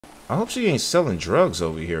I hope she ain't selling drugs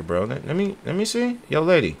over here, bro. Let me see. Yo,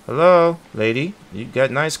 lady. Hello, lady. You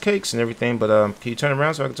got nice cakes and everything, but can you turn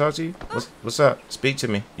around so I can talk to you? What's up? Speak to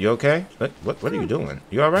me. You okay? What are you doing?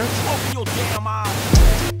 You all right?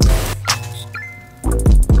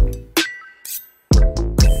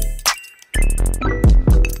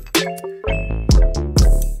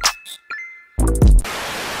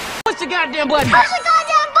 Push the goddamn button. Push the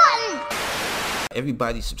goddamn button.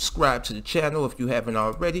 Everybody subscribe to the channel if you haven't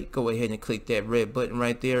already. Go ahead and click that red button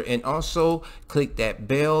right there, and also click that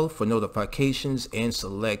bell for notifications and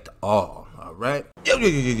select all. All right. Yo,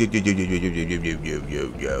 it's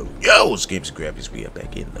Games Graphics. We are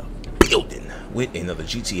back in the building with another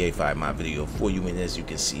GTA 5 mod video for you, and as you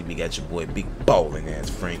can see, we got your boy Big Ballin' Ass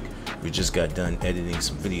Frank. We just got done editing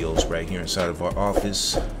some videos right here inside of our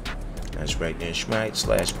office. That's right, that's right,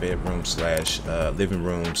 slash bedroom, slash living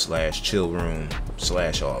room, slash chill room,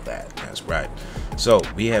 slash all that. That's right. So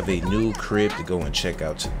we have a new crib to go and check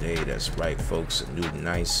out today. That's right, folks, a new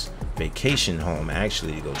nice vacation home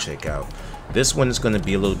actually to go check out. This one is going to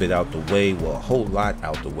be a little bit out the way, well, a whole lot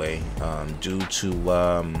out the way, due to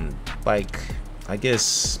like, I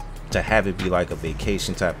guess, to have it be like a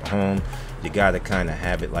vacation type of home, you gotta kind of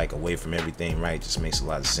have it like away from everything, right? Just makes a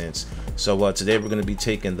lot of sense. So today we're gonna be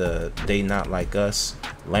taking the They Not Like Us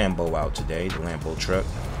Lambo out today, the Lambo truck.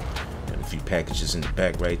 Got a few packages in the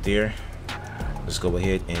back right there. Let's go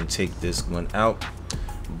ahead and take this one out.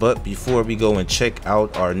 But before we go and check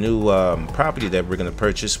out our new property that we're gonna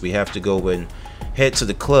purchase, we have to go and head to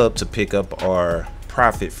the club to pick up our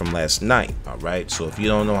profit from last night. All right, so if you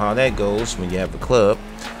don't know how that goes, when you have a club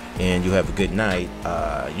and you have a good night,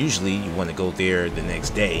 usually you want to go there the next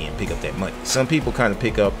day and pick up that money. Some people kind of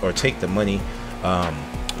pick up or take the money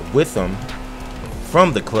with them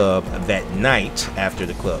from the club that night after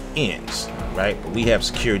the club ends, right? But we have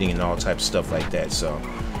security and all types of stuff like that, so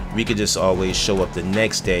we could just always show up the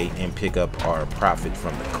next day and pick up our profit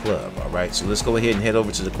from the club. All right, so let's go ahead and head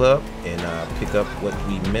over to the club and pick up what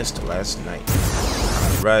we missed last night.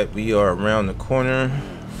 All right, we are around the corner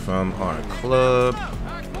from our club.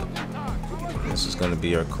 This is going to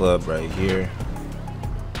be our club right here.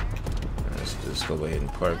 Let's just go ahead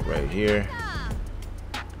and park right here.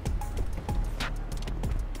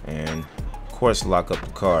 And of course lock up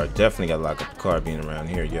the car. Definitely got to lock up the car being around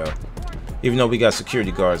here, yo. Even though we got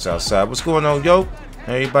security guards outside. What's going on, yo?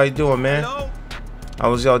 How everybody doing, man? How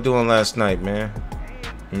was y'all doing last night, man?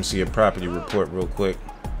 Let me see your property report real quick.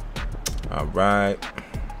 All right.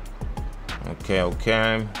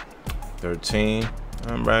 Okay. 13.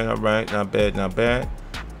 All right, not bad.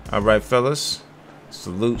 All right, fellas,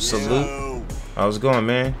 salute. How's it going,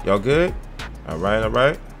 man? Y'all good? All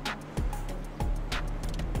right.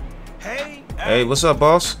 Hey, what's up,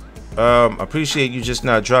 boss? Appreciate you just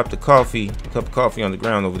not dropped a cup of coffee on the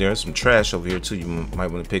ground over there. There's some trash over here too you might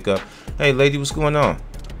want to pick up. Hey, lady, what's going on?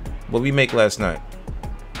 What we make last night?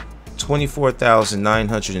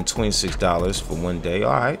 $24,926 for one day.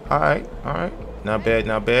 All right. Not bad.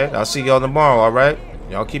 I'll see y'all tomorrow, all right?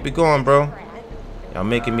 Y'all keep it going, bro. Y'all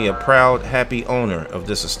making me a proud, happy owner of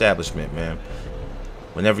this establishment, man.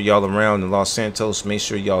 Whenever y'all around in Los Santos, make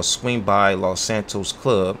sure y'all swing by Los Santos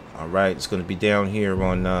Club, all right? It's going to be down here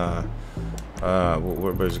on,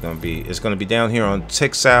 where's it going to be? It's going to be down here on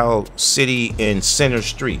Texas City and Center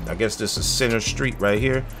Street. I guess this is Center Street right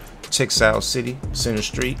here. Texas City, Center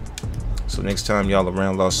Street. So next time y'all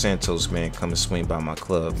around Los Santos, man, come and swing by my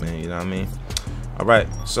club, man. You know what I mean? All right,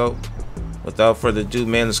 so without further ado,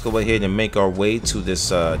 man, let's go ahead and make our way to this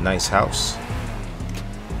nice house.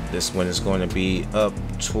 This one is going to be up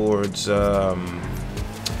towards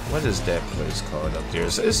what is that place called up there?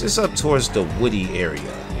 It's up towards the woody area,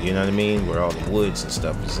 you know what I mean, where all the woods and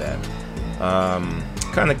stuff is at.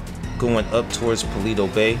 Kind of going up towards Paleto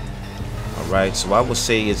Bay. All right, so I would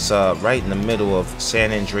say it's right in the middle of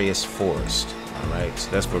San Andreas Forrest. All right, so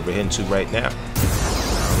that's where we're heading to right now.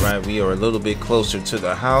 All right, we are a little bit closer to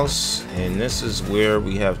the house, and this is where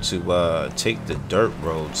we have to take the dirt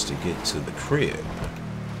roads to get to the crib.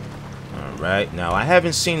 All right, now I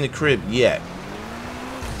haven't seen the crib yet.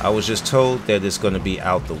 I was just told that it's going to be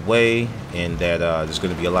out the way and that there's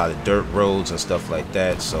going to be a lot of dirt roads and stuff like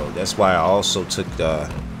that, so that's why I also took the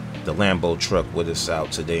Lambo truck with us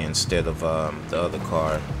out today instead of the other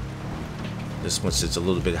car. This one sits a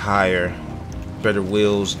little bit higher, better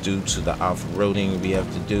wheels due to the off-roading we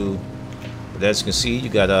have to do. But as you can see, you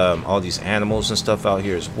got all these animals and stuff out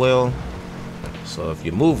here as well. So if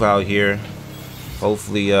you move out here,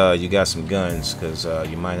 hopefully you got some guns, because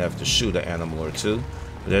you might have to shoot an animal or two.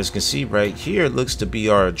 But as you can see right here, it looks to be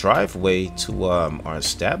our driveway to our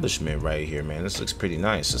establishment right here, man. This looks pretty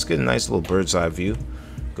nice. Let's get a nice little bird's eye view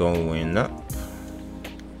Going up.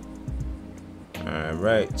 All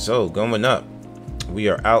right, so going up. We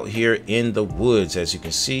are out here in the woods, as you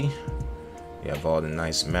can see. We have all the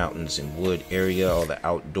nice mountains and wood area, all the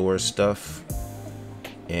outdoor stuff.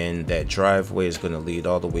 And that driveway is going to lead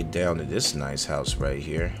all the way down to this nice house right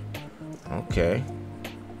here. Okay.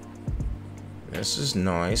 This is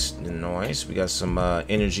nice. Nice. We got some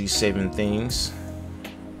energy saving things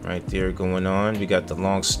right there going on. We got the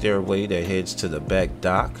long stairway that heads to the back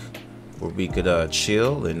dock where we could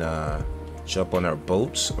chill and jump on our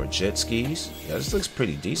boats or jet skis. Yeah, this looks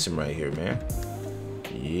pretty decent right here, man.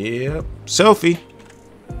 Yep. Selfie.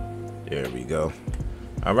 There we go.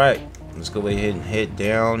 All right. Let's go ahead and head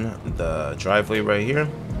down the driveway right here.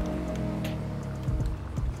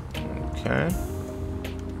 Okay.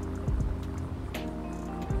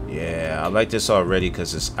 Yeah, I like this already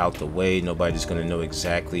because it's out the way. Nobody's going to know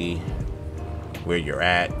exactly where you're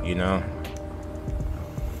at, you know.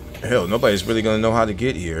 Hell, nobody's really going to know how to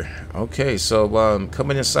get here. Okay, so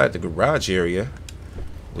coming inside the garage area,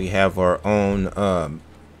 we have our own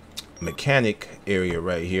mechanic area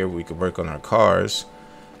right here where we can work on our cars.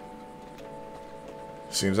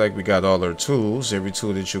 Seems like we got all our tools, every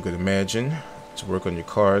tool that you could imagine to work on your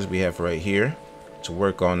cars we have right here. To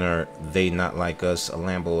work on our They Not Like Us, a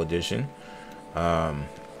Lambo edition.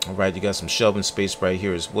 Alright, you got some shelving space right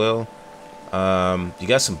here as well. You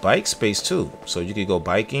got some bike space too, so you could go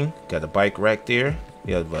biking. Got a bike rack there.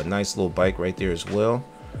 You have a nice little bike right there as well.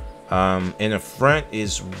 In the front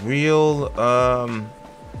is real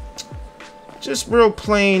just real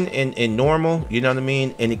plain and normal, you know what I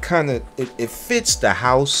mean? And it kind of it fits the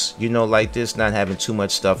house, you know, like this, not having too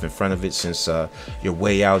much stuff in front of it, since you're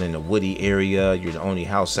way out in the woody area. You're the only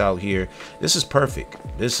house out here. This is perfect.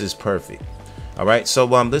 This is perfect. All right, so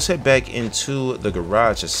let's head back into the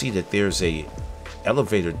garage. I see that there's a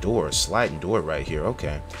elevator door, a sliding door right here.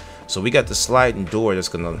 Okay, so we got the sliding door that's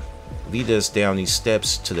gonna lead us down these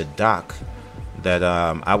steps to the dock that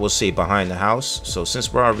I will say behind the house. So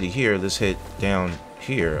since we're already here, let's head down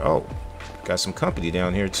here. Oh, got some company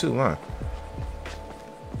down here too, huh?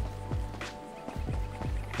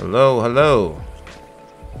 Hello, hello.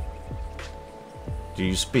 Do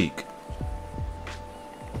you speak?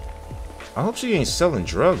 I hope she ain't selling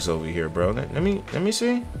drugs over here, bro. Let me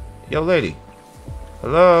see. Yo, lady.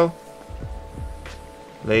 Hello.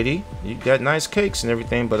 Lady, you got nice cakes and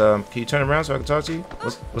everything, but can you turn around so I can talk to you?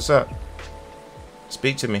 What's up?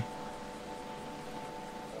 Speak to me.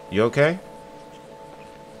 You okay?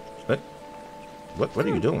 What are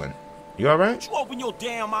you doing? You all right? You open your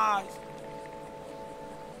damn eyes.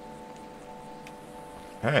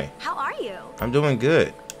 Hey. How are you? I'm doing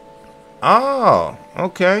good. Oh,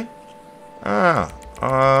 okay.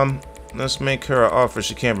 Let's make her an offer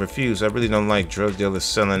she can't refuse. I really don't like drug dealers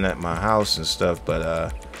selling at my house and stuff,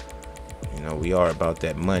 but you know, we are about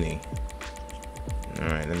that money. All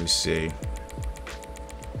right, let me see.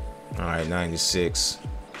 All right, 96.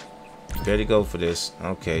 Ready to go for this?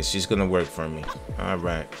 Okay, she's gonna work for me. All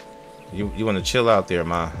right. You want to chill out there,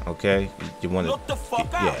 ma? Okay. You want to? Look the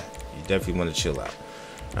fuck out. Yeah, you definitely want to chill out.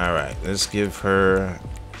 All right, let's give her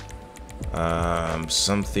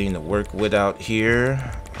something to work with out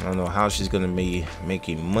here. I don't know how she's gonna be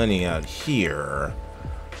making money out here,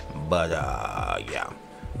 but yeah.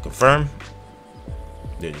 Confirm.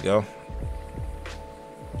 There you go.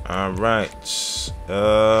 All right.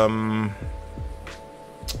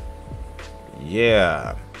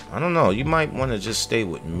 Yeah, I don't know. You might want to just stay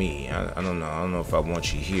with me. I don't know. I don't know if I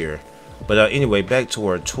want you here. But anyway, back to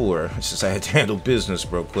our tour. Since I had to handle business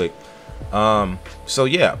real quick. So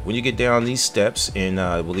yeah, when you get down these steps, and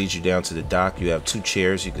it will lead you down to the dock, you have 2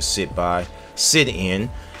 chairs you can sit in,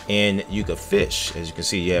 and you can fish. As you can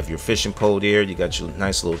see, you have your fishing pole there. You got your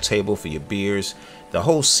nice little table for your beers. The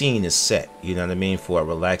whole scene is set, you know what I mean, for a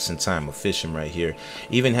relaxing time of fishing right here.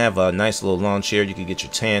 Even have a nice little lawn chair you can get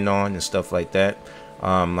your tan on and stuff like that.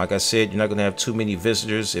 Like I said, you're not going to have too many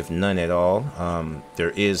visitors, if none at all.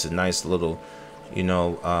 There is a nice little, you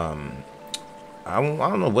know, I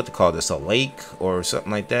don't know what to call this, a lake or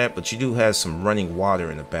something like that, but you do have some running water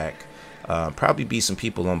in the back. Probably be some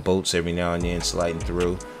people on boats every now and then sliding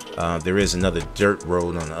through. There is another dirt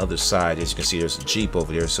road on the other side. As you can see, there's a Jeep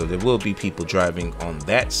over there, so there will be people driving on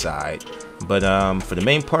that side. But for the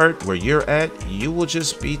main part where you're at, you will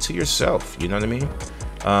just be to yourself, you know what I mean?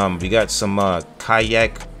 We got some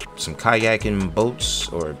kayaking boats,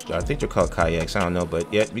 or I think they're called kayaks, I don't know,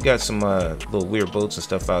 but yeah, we got some little weird boats and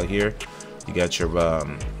stuff out here. You got your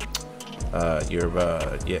the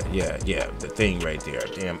thing right there.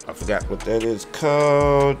 Damn, I forgot what that is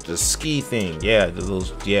called. The ski thing. Yeah, the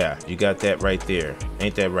little, yeah, you got that right there.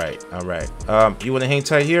 Ain't that right? All right. You want to hang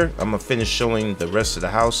tight here? I'm gonna finish showing the rest of the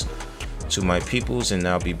house to my peoples, and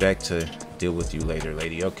I'll be back to deal with you later,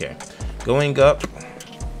 lady. Okay, going up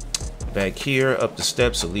back here, up the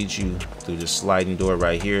steps, will lead you through this sliding door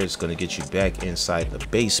right here. It's gonna get you back inside the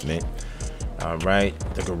basement. All right,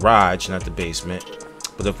 the garage, not the basement.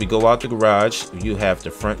 But if we go out the garage, you have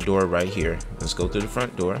the front door right here. Let's go through the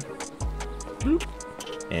front door.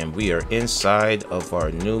 And we are inside of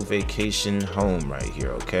our new vacation home right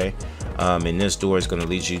here, okay? And this door is going to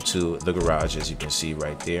lead you to the garage, as you can see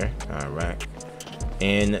right there. All right.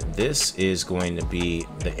 And this is going to be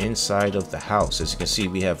the inside of the house. As you can see,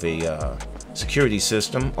 we have a security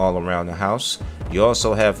system all around the house. You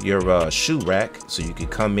also have your shoe rack, so you can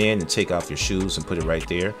come in and take off your shoes and put it right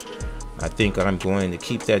there. I think I'm going to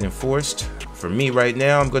keep that enforced. For me right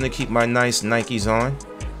now, I'm going to keep my nice Nikes on.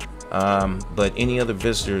 But any other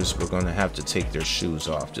visitors, we're going to have to take their shoes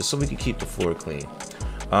off, just so we can keep the floor clean.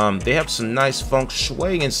 They have some nice feng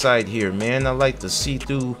shui inside here, man. I like the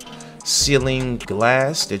see-through ceiling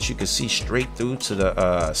glass that you can see straight through to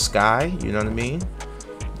the sky. You know what I mean?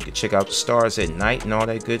 You can check out the stars at night and all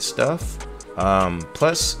that good stuff.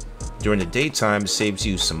 Plus, during the daytime, it saves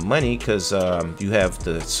you some money because you have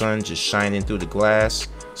the sun just shining through the glass,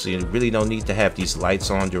 so you really don't need to have these lights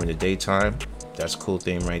on during the daytime. That's a cool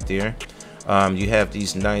thing right there. You have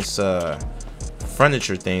these nice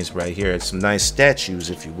furniture things right here. Some nice statues,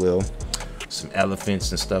 if you will. Some elephants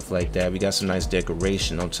and stuff like that. We got some nice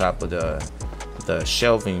decoration on top of the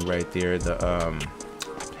shelving right there. The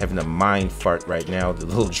having a mind fart right now. The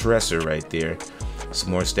little dresser right there. Some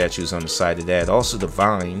more statues on the side of that. Also the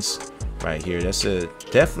vines right here. That's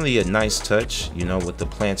definitely a nice touch, you know, with the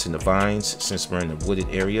plants and the vines, since we're in the wooded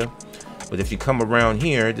area. But if you come around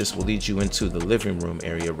here, this will lead you into the living room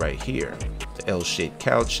area right here. The L-shaped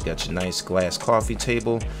couch, you got your nice glass coffee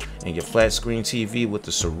table and your flat screen TV with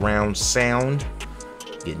the surround sound.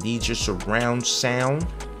 You need your surround sound.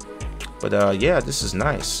 But yeah, this is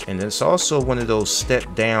nice. And it's also one of those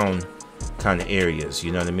step down kind of areas,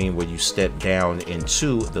 you know what I mean, where you step down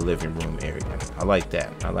into the living room area. I like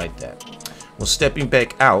that. I like that. Well, stepping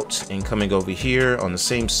back out and coming over here on the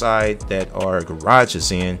same side that our garage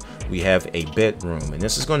is in, we have a bedroom, and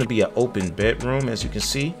this is going to be an open bedroom. As you can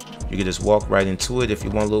see, you can just walk right into it. If you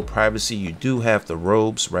want a little privacy, you do have the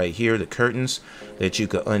robes right here, the curtains that you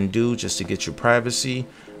could undo just to get your privacy.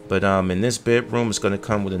 But in this bedroom, it's going to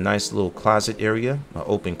come with a nice little closet area, an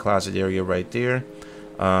open closet area right there.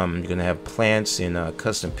 You're gonna have plants and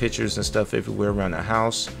custom pictures and stuff everywhere around the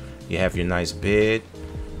house. You have your nice bed,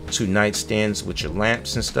 2 nightstands with your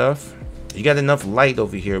lamps and stuff. You got enough light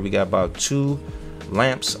over here. We got about 2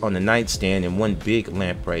 lamps on the nightstand and 1 big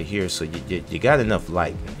lamp right here, so you got enough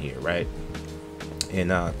light in here, right?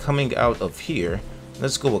 And coming out of here,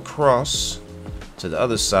 let's go across to the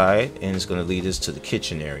other side, and it's going to lead us to the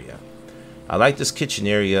kitchen area. I like this kitchen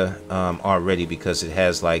area already because it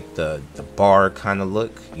has like the bar kind of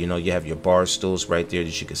look. You know, you have your bar stools right there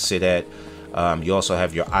that you can sit at. You also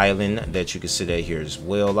have your island that you can sit at here as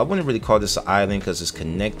well. I wouldn't really call this an island because it's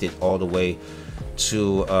connected all the way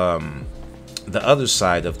to the other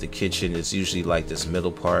side of the kitchen. It's usually like this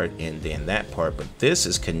middle part and then that part, but this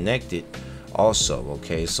is connected also.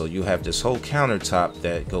 Okay, so you have this whole countertop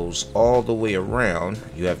that goes all the way around.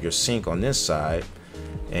 You have your sink on this side,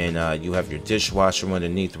 and you have your dishwasher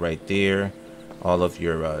underneath right there, all of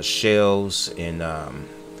your shelves and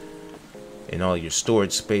all your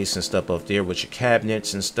storage space and stuff up there with your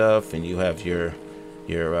cabinets and stuff. And you have your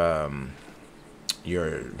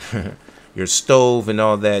your stove and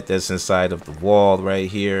all that's inside of the wall right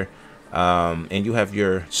here. And you have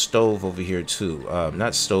your stove over here too.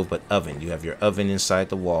 Not stove, but oven. You have your oven inside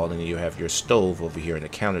the wall, and you have your stove over here in the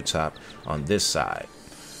countertop on this side.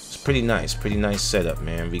 It's pretty nice setup,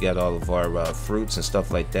 man. We got all of our fruits and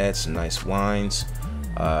stuff like that, some nice wines.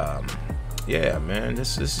 Yeah, man,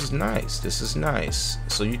 this is nice. This is nice.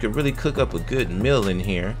 So you could really cook up a good meal in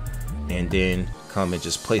here, and then come and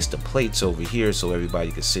just place the plates over here so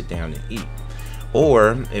everybody can sit down and eat.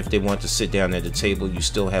 Or if they want to sit down at the table, you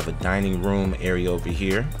still have a dining room area over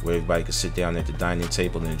here where everybody can sit down at the dining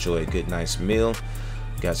table and enjoy a good nice meal.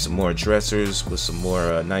 Got some more dressers with some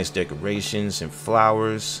more nice decorations and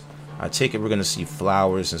flowers. I take it we're gonna see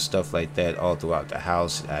flowers and stuff like that all throughout the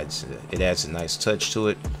house. It adds a nice touch to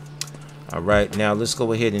it. All right, now let's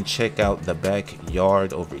go ahead and check out the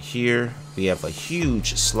backyard over here. We have a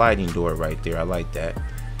huge sliding door right there. I like that.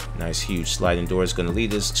 Nice huge sliding door is going to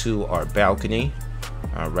lead us to our balcony.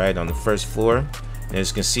 All right, on the first floor. And as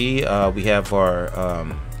you can see, we have our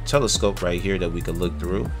telescope right here that we could look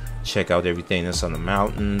through, check out everything that's on the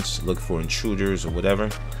mountains, look for intruders or whatever.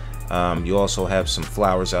 You also have some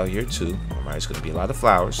flowers out here too. All right, it's going to be a lot of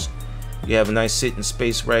flowers. You have a nice sitting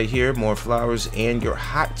space right here, more flowers, and your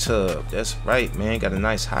hot tub. That's right, man, got a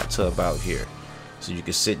nice hot tub out here, so you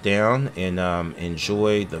can sit down and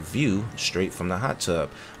enjoy the view straight from the hot tub.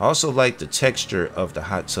 I also like the texture of the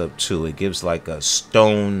hot tub too. It gives like a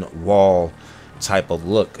stone wall type of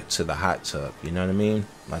look to the hot tub, you know what I mean?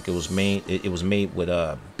 Like it was made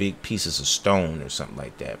with big pieces of stone or something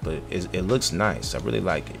like that, but it looks nice. I really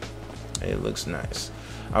like it. It looks nice.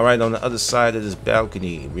 All right, on the other side of this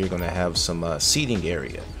balcony, we're gonna have some seating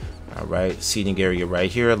area. All right, seating area right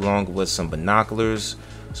here, along with some binoculars,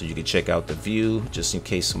 so you can check out the view just in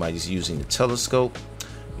case somebody's using the telescope.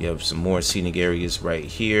 You have some more seating areas right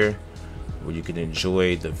here where you can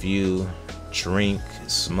enjoy the view, drink,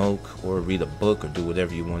 smoke, or read a book, or do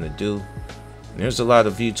whatever you want to do. There's a lot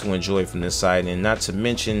of view to enjoy from this side, and not to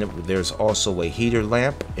mention there's also a heater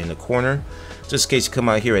lamp in the corner. Just in case you come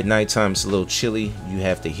out here at nighttime, it's a little chilly, you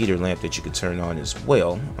have the heater lamp that you can turn on as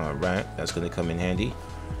well. All right, that's going to come in handy.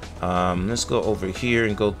 Let's go over here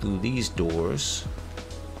and go through these doors.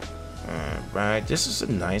 All right, this is a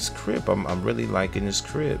nice crib. I'm really liking this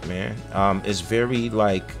crib, man. It's very,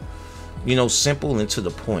 like, you know, simple and to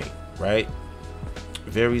the point, right?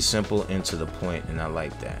 Very simple and to the point, and I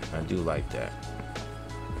like that. I do like that.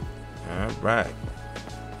 All right,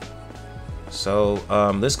 so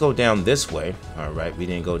let's go down this way. All right, we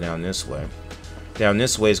didn't go down this way. Down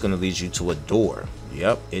this way is going to lead you to a door.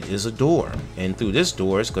 Yep, it is a door, and through this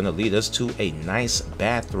door is going to lead us to a nice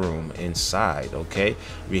bathroom inside. Okay,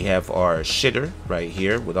 we have our shitter right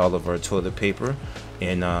here with all of our toilet paper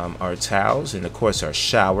and our towels, and of course our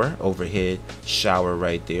shower, overhead shower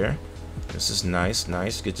right there. This is nice. You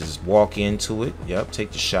get to just walk into it. Yep,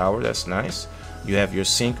 take the shower. That's nice. You have your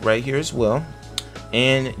sink right here as well,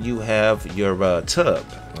 and you have your tub.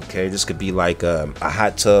 Okay, this could be like a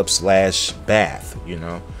hot tub slash bath, you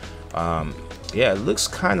know. Yeah, it looks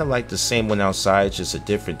kind of like the same one outside, just a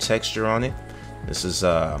different texture on it. This is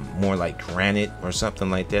more like granite or something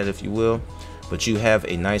like that, if you will. But you have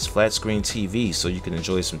a nice flat screen TV, so you can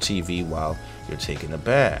enjoy some TV while you're taking a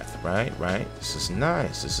bath. Right. This is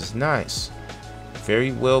nice. This is nice.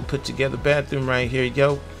 Very well put together bathroom right here,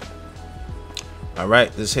 yo. All right,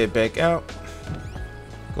 let's head back out.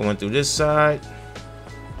 Going through this side.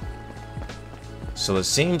 So it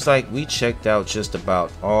seems like we checked out just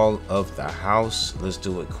about all of the house. Let's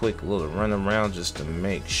do a quick little run around just to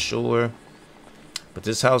make sure. But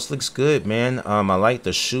this house looks good, man. I like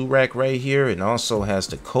the shoe rack right here. It also has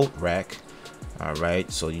the coat rack. All right,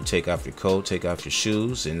 so you take off your coat, take off your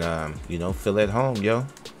shoes, and you know, feel at home, yo.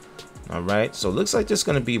 All right, so it looks like there's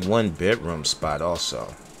gonna be one bedroom spot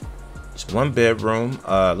also. It's one bedroom.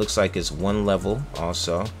 Looks like it's one level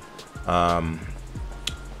also.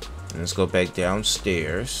 Let's go back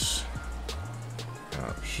downstairs.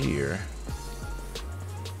 Out here.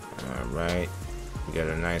 All right. We got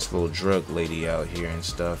a nice little drug lady out here and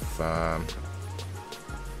stuff. Want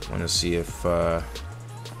to see if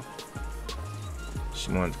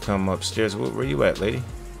she wanted to come upstairs. Where you at, lady?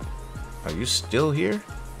 Are you still here?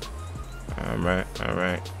 All right.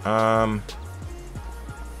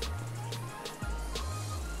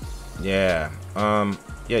 Yeah.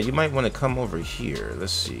 Yeah, you might want to come over here.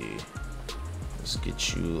 Let's see. Let's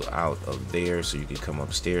get you out of there so you can come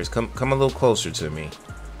upstairs. Come a little closer to me.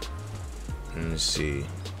 Let me see.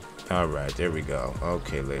 All right, there we go.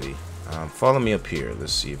 Okay, lady. Follow me up here.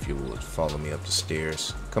 Let's see if you would follow me up the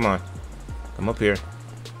stairs. Come on. Come up here.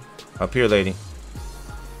 Up here, lady.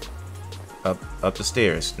 Up the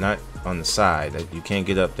stairs, not on the side. You can't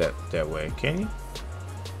get up that way, can you?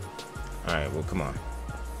 All right, well, come on.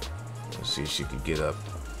 Let's see if she could get up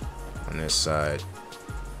on this side.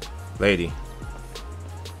 Lady.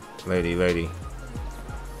 Lady.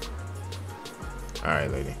 All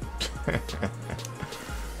right, lady.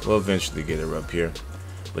 We'll eventually get her up here.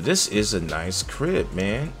 But this is a nice crib,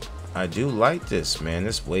 man. I do like this, man.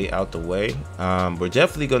 It's way out the way. We're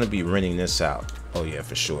definitely going to be renting this out. Oh yeah,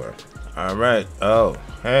 for sure. All right. Oh,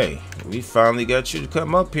 hey, we finally got you to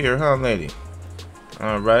come up here, huh, lady?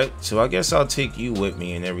 All right, so I guess I'll take you with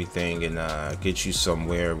me and everything, and get you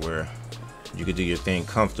somewhere where you could do your thing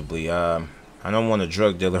comfortably. I don't want a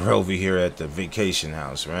drug dealer over here at the vacation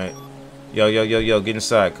house, right? Yo, get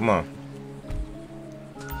inside. Come on.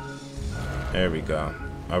 There we go.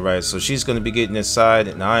 All right, so she's going to be getting inside,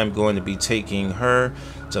 and I am going to be taking her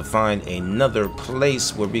to find another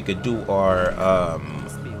place where we could do our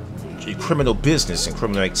criminal business and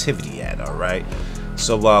criminal activity at. All right.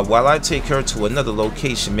 So while I take her to another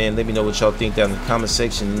location, man, let me know what y'all think down in the comment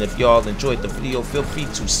section. And if y'all enjoyed the video, feel free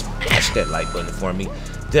to smash that like button for me.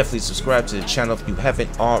 Definitely subscribe to the channel if you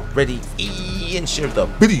haven't already, and share the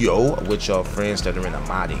video with y'all friends that are in a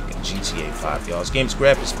modding GTA 5, y'all. Games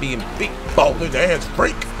Graphics being big ballin' ass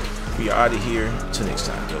freak. We are out of here. Till next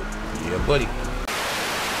time, yo. Yeah, buddy.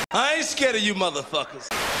 I ain't scared of you motherfuckers.